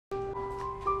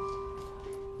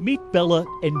Meet Bella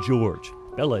and George.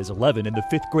 Bella is 11 in the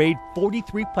 5th grade,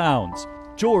 43 pounds.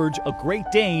 George, a Great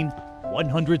Dane,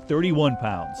 131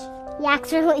 pounds. He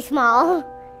acts really small.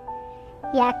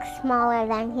 He acts smaller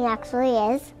than he actually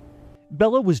is.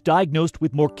 Bella was diagnosed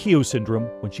with Morquio syndrome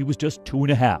when she was just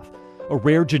 2.5, a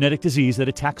rare genetic disease that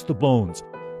attacks the bones.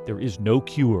 There is no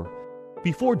cure.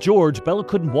 Before George, Bella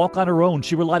couldn't walk on her own.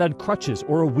 She relied on crutches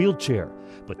or a wheelchair.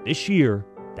 But this year,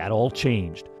 that all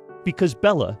changed because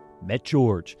Bella met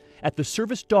George at the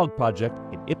Service Dog Project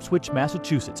in Ipswich,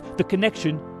 Massachusetts. The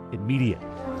connection immediate.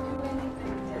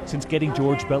 Since getting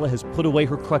George, Bella has put away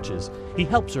her crutches. He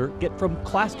helps her get from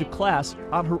class to class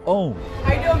on her own.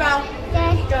 How you doing,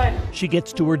 Belle? Good. She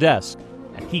gets to her desk,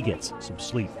 and he gets some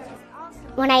sleep.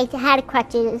 When I had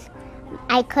crutches,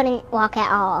 I couldn't walk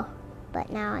at all,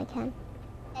 but now I can.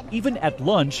 Even at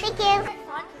lunch, Thank you.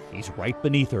 he's right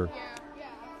beneath her.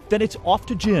 Then it's off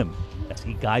to Jim as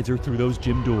he guides her through those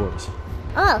gym doors.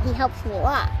 Oh, he helps me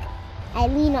walk. I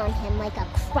lean on him like a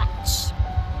crutch.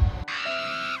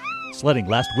 Sledding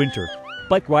last winter,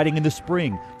 bike riding in the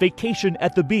spring, vacation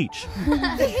at the beach.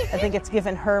 I think it's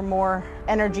given her more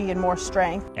energy and more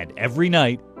strength. And every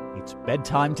night, it's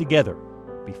bedtime together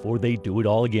before they do it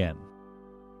all again.